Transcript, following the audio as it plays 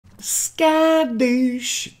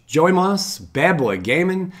Skadish. Joey Moss, Bad Boy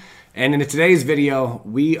Gaming. And in today's video,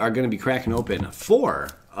 we are going to be cracking open 4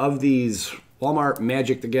 of these Walmart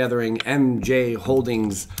Magic the Gathering MJ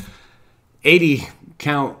Holdings 80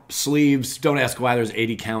 count sleeves. Don't ask why there's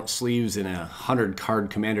 80 count sleeves in a 100 card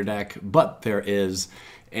commander deck, but there is.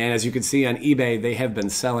 And as you can see on eBay, they have been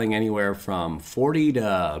selling anywhere from 40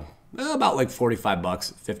 to about like 45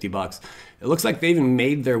 bucks, 50 bucks. It looks like they even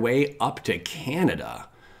made their way up to Canada,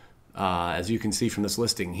 as you can see from this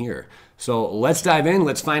listing here. So let's dive in.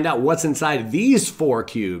 Let's find out what's inside these 4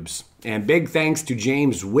 cubes. And big thanks to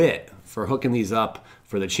James Witt for hooking these up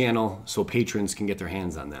for the channel so patrons can get their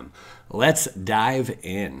hands on them. Let's dive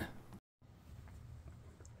in.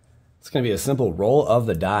 It's going to be a simple roll of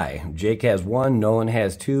the die. Jake has 1, Nolan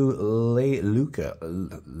has 2,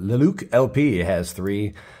 Leluc LP has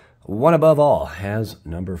 3, One Above All has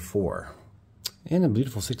number 4. And a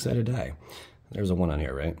beautiful 6-sided die. There's a 1 on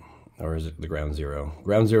here, right? Or is it the ground 0?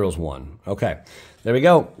 Ground 0 is 1. Okay, there we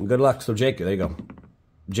go. Good luck. So Jake, there you go.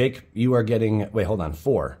 Jake, you are getting, wait, hold on,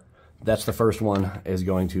 4. That's the first one is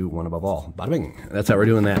going to One Above All. Bada bing. That's how we're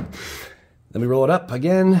doing that. Then we roll it up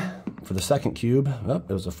again for the second cube. Oh,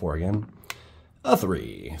 it was a 4 again. A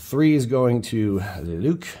 3. 3 is going to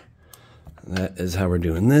Luke. That is how we're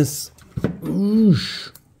doing this.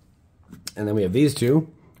 Oosh. And then we have these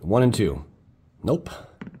 2, 1 and 2. Nope.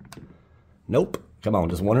 Nope. Come on,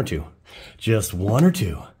 just 1 or 2. Just 1 or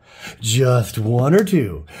 2. Just 1 or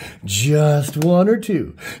 2. Just 1 or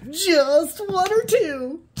 2. Just 1 or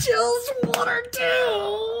 2. Just 1 or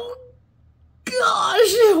 2.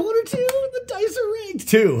 Gosh, 1 or 2. The dice are rigged.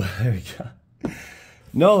 2. There we go.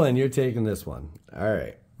 Nolan, you're taking this one. All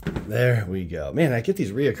right. There we go. Man, I get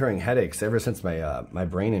these reoccurring headaches ever since my my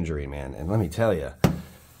brain injury, man. And let me tell you,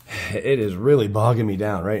 it is really bogging me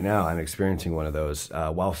down right now. I'm experiencing one of those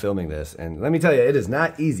while filming this. And let me tell you, it is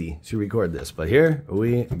not easy to record this. But here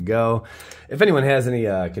we go. If anyone has any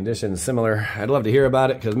conditions similar, I'd love to hear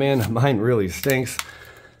about it because, man, mine really stinks.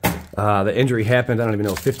 The injury happened, I don't even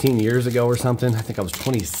know, 15 years ago or something. I think I was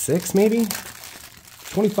 26 maybe?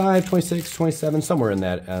 25, 26, 27, somewhere in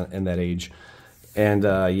that age. And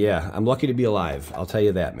yeah, I'm lucky to be alive. I'll tell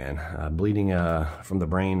you that, man. Bleeding from the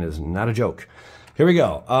brain is not a joke. Here we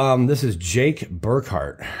go. This is Jake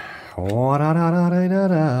Burkhart.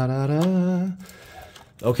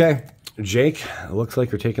 Okay, Jake, it looks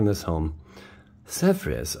like you're taking this home.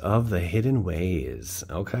 Sephris of the Hidden Ways.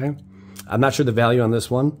 Okay. I'm not sure the value on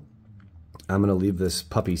this one. I'm going to leave this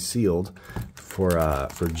puppy sealed for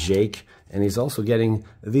Jake. And he's also getting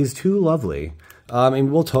these 2 lovely.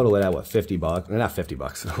 And we'll total it at, what, 50 bucks? Not 50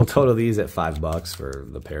 bucks. We'll total these at 5 bucks for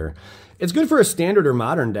the pair. It's good for a standard or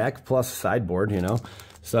modern deck, plus sideboard, you know.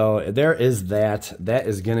 So there is that. That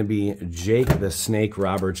is going to be Jake the Snake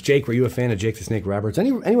Roberts. Jake, were you a fan of Jake the Snake Roberts?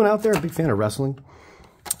 Anyone out there a big fan of wrestling?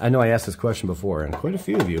 I know I asked this question before, and quite a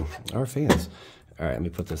few of you are fans. All right, let me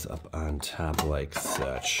put this up on top like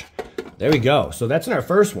such. There we go. So that's in our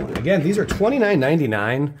first one. Again, these are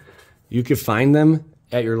 $29.99. You could find them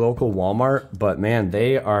at your local Walmart, but man,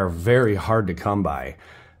 they are very hard to come by.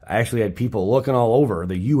 I actually had people looking all over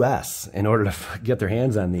the U.S. in order to get their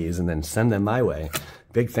hands on these and then send them my way.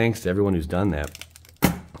 Big thanks to everyone who's done that.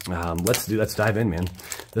 Let's dive in, man.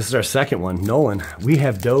 This is our second one. Nolan, we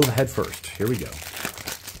have dove head first. Here we go.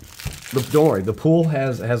 Don't worry, the pool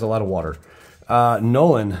has a lot of water.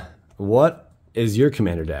 Nolan, what is your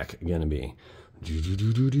commander deck going to be?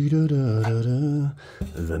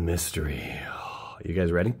 The mystery. You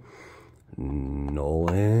guys ready?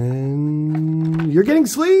 Nolan, you're getting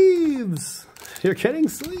sleeves. You're getting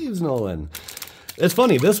sleeves, Nolan. It's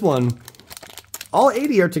funny, this one, all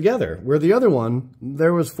 80 are together, where the other one,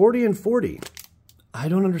 there was 40 and 40. I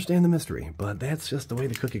don't understand the mystery, but that's just the way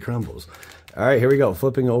the cookie crumbles. All right, here we go.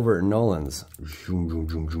 Flipping over Nolan's.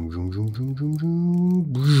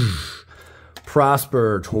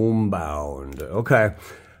 Prosper Tomebound. Okay.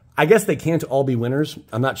 I guess they can't all be winners.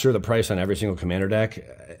 I'm not sure the price on every single commander deck.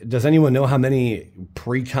 Does anyone know how many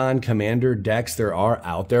pre-con commander decks there are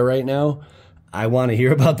out there right now? I want to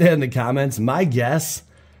hear about that in the comments. My guess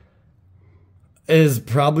is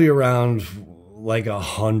probably around like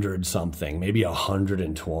 100 something, maybe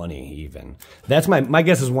 120 even. That's my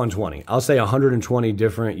guess is 120. I'll say 120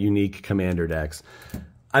 different unique commander decks.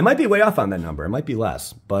 I might be way off on that number. It might be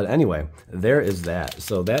less. But anyway, there is that.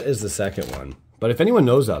 So that is the second one. But if anyone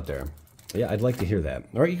knows out there, yeah, I'd like to hear that.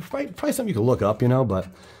 Or probably something you could look up, you know. But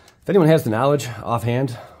if anyone has the knowledge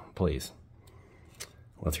offhand, please.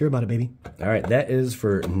 Let's hear about it, baby. All right, that is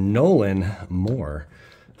for Nolan Moore.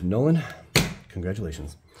 Nolan,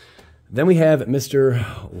 congratulations. Then we have Mr.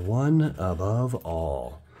 One Above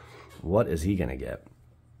All. What is he going to get?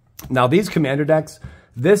 Now these commander decks,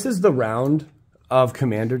 this is the round of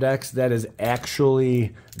commander decks that is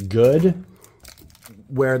actually good,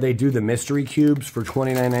 where they do the mystery cubes for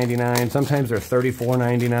 $29.99. Sometimes they're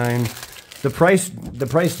 $34.99. The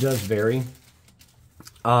price does vary,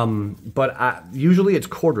 but usually it's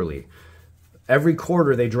quarterly. Every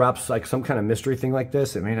quarter they drop like some kind of mystery thing like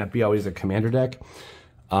this. It may not be always a commander deck,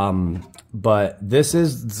 but this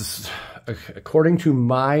is, according to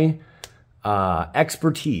my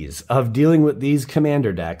expertise of dealing with these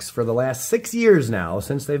commander decks for the last 6 years now,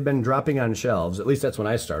 since they've been dropping on shelves. At least that's when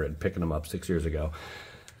I started picking them up 6 years ago.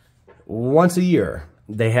 Once a year,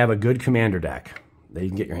 they have a good commander deck that you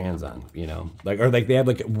can get your hands on, you know, like, or like they have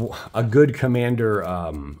like a good commander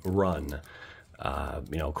run,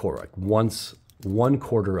 you know, like once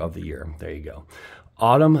 1/4 of the year. There you go.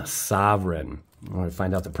 Autumn Sovereign. I'm going to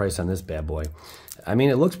find out the price on this bad boy. I mean,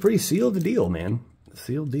 it looks pretty sealed the deal, man.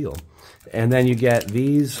 Sealed deal. And then you get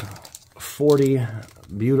these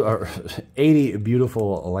 80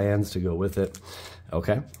 beautiful lands to go with it.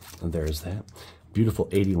 Okay, and there's that. Beautiful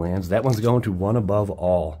 80 lands. That one's going to One Above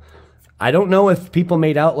All. I don't know if people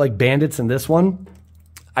made out like bandits in this one.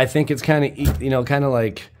 I think it's kind of, you know, kind of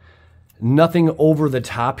like nothing over the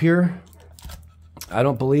top here. I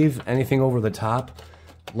don't believe anything over the top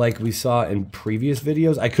like we saw in previous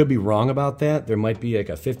videos. I could be wrong about that. There might be like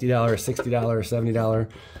a $50, $60, $70.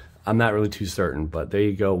 I'm not really too certain, but there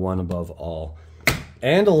you go, One Above All.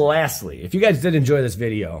 And lastly, if you guys did enjoy this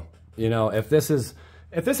video, you know, if this is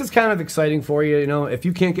kind of exciting for you, you know, if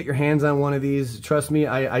you can't get your hands on one of these, trust me,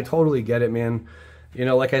 I totally get it, man. You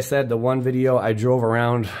know, like I said, the one video I drove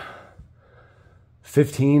around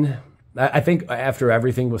 15. I think after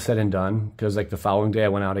everything was said and done, because like the following day I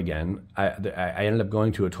went out again, I ended up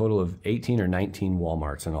going to a total of 18 or 19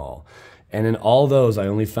 Walmarts in all. And in all those, I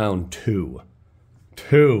only found two.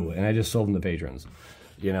 And I just sold them to patrons,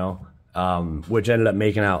 you know, which ended up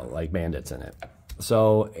making out like bandits in it.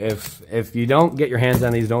 So if you don't get your hands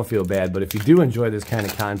on these, don't feel bad. But if you do enjoy this kind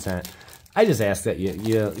of content, I just ask that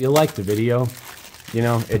you like the video. You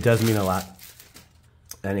know, it does mean a lot.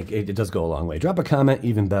 And it does go a long way. Drop a comment,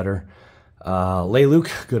 even better. Lay Luke,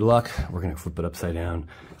 good luck. We're going to flip it upside down.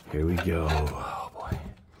 Here we go. Oh, boy.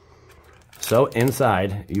 So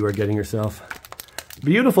inside, you are getting yourself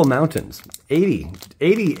beautiful mountains.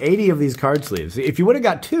 80 of these card sleeves. If you would have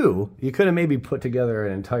got two, you could have maybe put together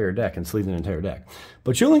an entire deck and sleeved an entire deck.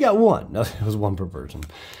 But you only got one. No, it was one per person.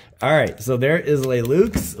 All right, so there is Lay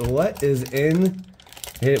Luke's. What is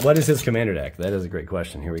his commander deck? That is a great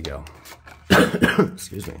question. Here we go.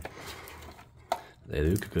 Excuse me. Lay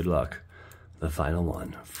Luke, good luck. The final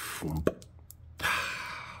one.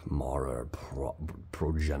 Maurer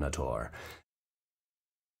Progenitor.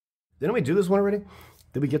 Didn't we do this one already?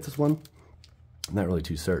 Did we get this one? I'm not really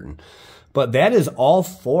too certain. But that is all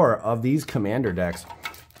 4 of these commander decks.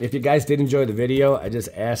 If you guys did enjoy the video, I just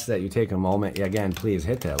ask that you take a moment. Again, please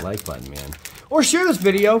hit that like button, man. Or share this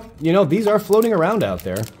video. You know, these are floating around out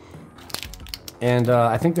there. And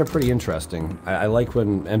I think they're pretty interesting. I like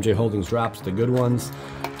when MJ Holdings drops the good ones.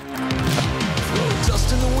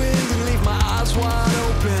 Dust in the wind and leave my eyes wide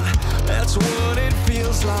open. That's what it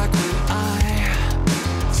feels like when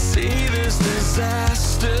I see this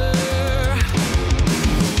disaster.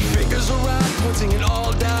 Fingers around, pointing in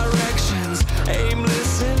all directions.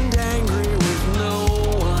 Aimless and angry with no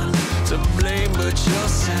one to blame but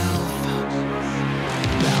yourself.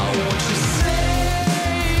 Now won't you